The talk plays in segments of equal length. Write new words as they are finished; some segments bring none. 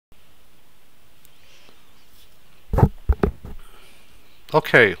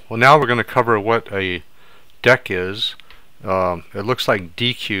Okay, well now we're going to cover what a deck is. It looks like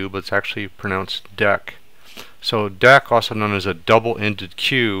Deque, but it's actually pronounced Deque. So deck, also known as a double-ended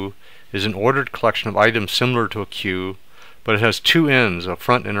queue, is an ordered collection of items similar to a queue, but it has two ends, a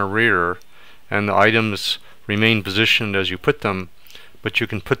front and a rear, and the items remain positioned as you put them, but you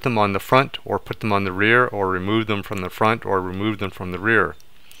can put them on the front or put them on the rear or remove them from the front or remove them from the rear.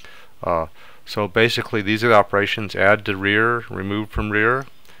 So basically these are the operations: add to rear, remove from rear,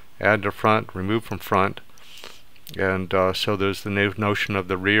 add to front, remove from front. And so there's the notion of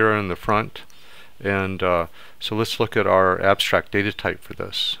the rear and the front. And so let's look at our abstract data type for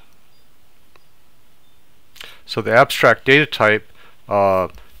this. So the abstract data type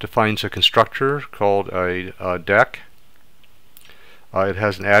defines a constructor called a deck. It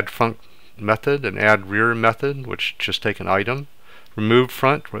has an add front method, an add rear method, which just take an item, remove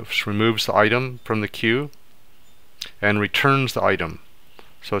front, which removes the item from the queue, and returns the item.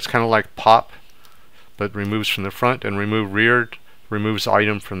 So it's kind of like pop, but removes from the front, and remove rear removes the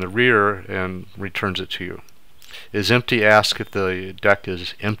item from the rear and returns it to you. Is empty asks if the deck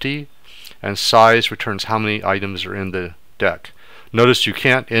is empty, and size returns how many items are in the deck. Notice you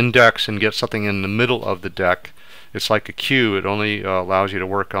can't index and get something in the middle of the deck. It's like a queue. It only allows you to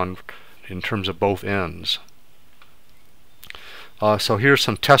work on in terms of both ends. So here's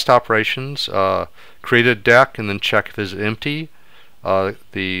some test operations. Create a deck and then check if it's empty. We're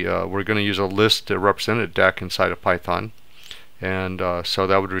going to use a list to represent a deck inside of Python, and so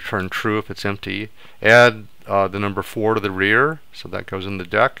that would return true if it's empty. Add the number 4 to the rear, so that goes in the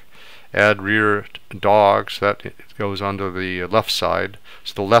deck. Add rear dogs, that goes onto the left side.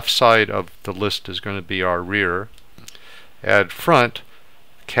 So the left side of the list is going to be our rear. Add front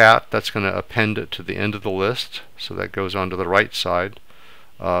cat, that's going to append it to the end of the list, so that goes onto the right side.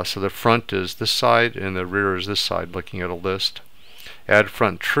 So the front is this side and the rear is this side, looking at a list. Add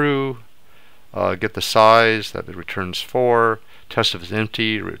front true, get the size, that it returns 4. Test if it's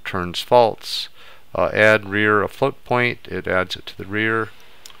empty, it returns false. Add rear a float point, it adds it to the rear,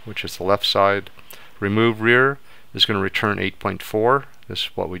 which is the left side. Remove rear is going to return 8.4. This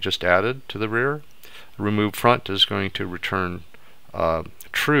is what we just added to the rear. Remove front is going to return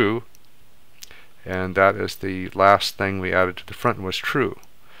true, and that is the last thing we added to the front was true.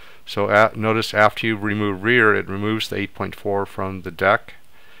 So notice after you remove rear, it removes the 8.4 from the deck,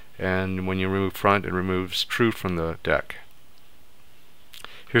 and when you remove front, it removes true from the deck.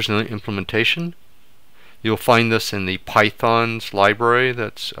 Here's an implementation. You'll find this in the Python's library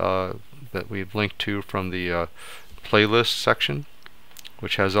that we've linked to from the playlist section,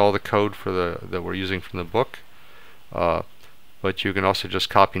 which has all the code for that we're using from the book. But you can also just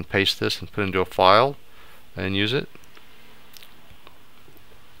copy and paste this and put it into a file and use it.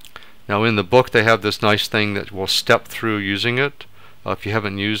 Now in the book they have this nice thing that will step through using it. If you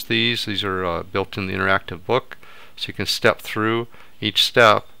haven't used these are built in the interactive book, so you can step through each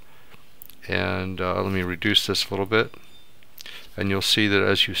step. And let me reduce this a little bit, and you'll see that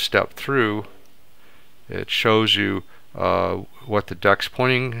as you step through, it shows you what the deck's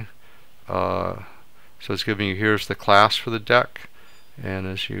pointing. So it's giving you, here's the class for the deck, and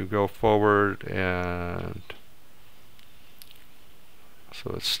as you go forward, and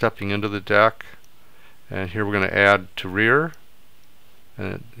so it's stepping into the deck, and here we're going to add to rear,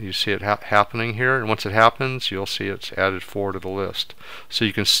 and you see it happening here, and once it happens you'll see it's added 4 to the list. So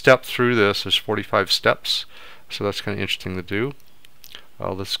you can step through this. There's 45 steps, so that's kind of interesting to do.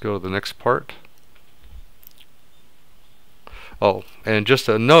 Let's go to the next part. Oh, and just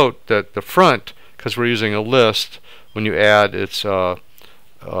a note that the front, because we're using a list, when you add, it's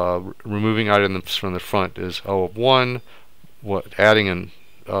removing items from the front is O of 1. What adding and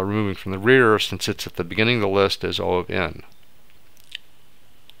removing from the rear, since it's at the beginning of the list, is O of n.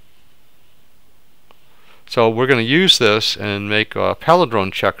 So we're going to use this and make a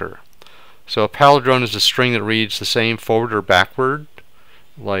Palindrome-Checker. So a palindrome is a string that reads the same forward or backward,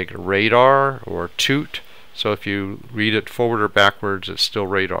 like radar or toot. So if you read it forward or backwards, it's still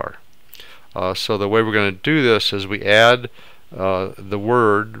radar. So the way we're going to do this is we add the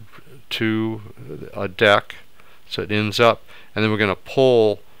word to a deck, so it ends up, and then we're going to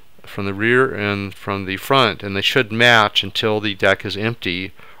pull from the rear and from the front, and they should match until the deck is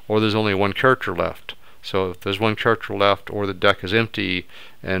empty or there's only one character left. So if there's one character left or the deck is empty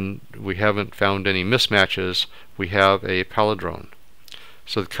and we haven't found any mismatches, we have a palindrome.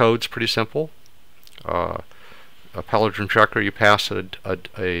 So the code's pretty simple. A Palindrome-Checker, you pass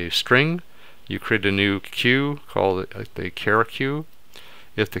a string, you create a new queue, call it the char queue.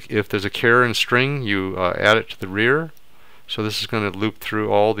 If there's a char in string, you add it to the rear. So this is going to loop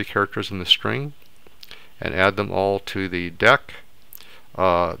through all the characters in the string and add them all to the deck.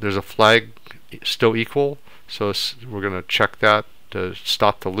 there's a flag still equal, so we're going to check that to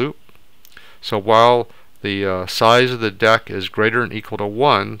stop the loop. So while the size of the deck is greater than or equal to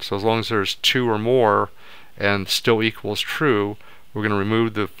 1, so as long as there's 2 or more and still equals true, we're going to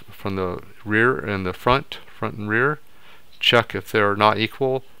remove from the rear and the front and rear, check if they're not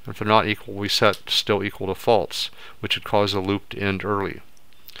equal. If they're not equal, we set still equal to false, which would cause the loop to end early.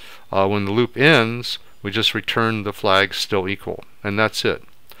 When the loop ends, we just return the flag still equal, and that's it.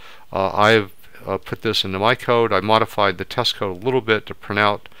 I've put this into my code. I modified the test code a little bit to print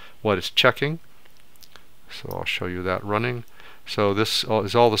out what it's checking. So I'll show you that running. So this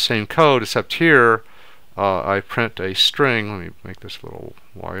is all the same code, except here I print a string. Let me make this a little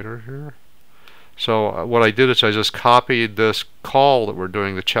wider here. So what I did is I just copied this call that we're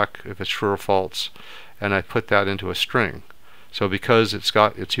doing to check if it's true or false, and I put that into a string. So because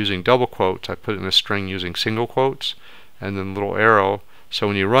it's using double quotes, I put it in a string using single quotes and then a little arrow. So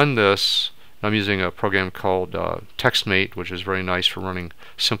when you run this, I'm using a program called TextMate, which is very nice for running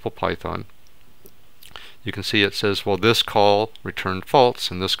simple Python. You can see it says, well, this call returned false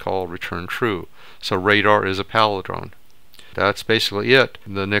and this call returned true. So radar is a palindrome. That's basically it.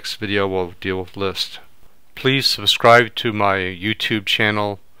 In the next video, we'll deal with list. Please subscribe to my YouTube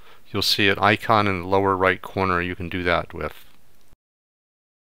channel. You'll see an icon in the lower right corner you can do that with.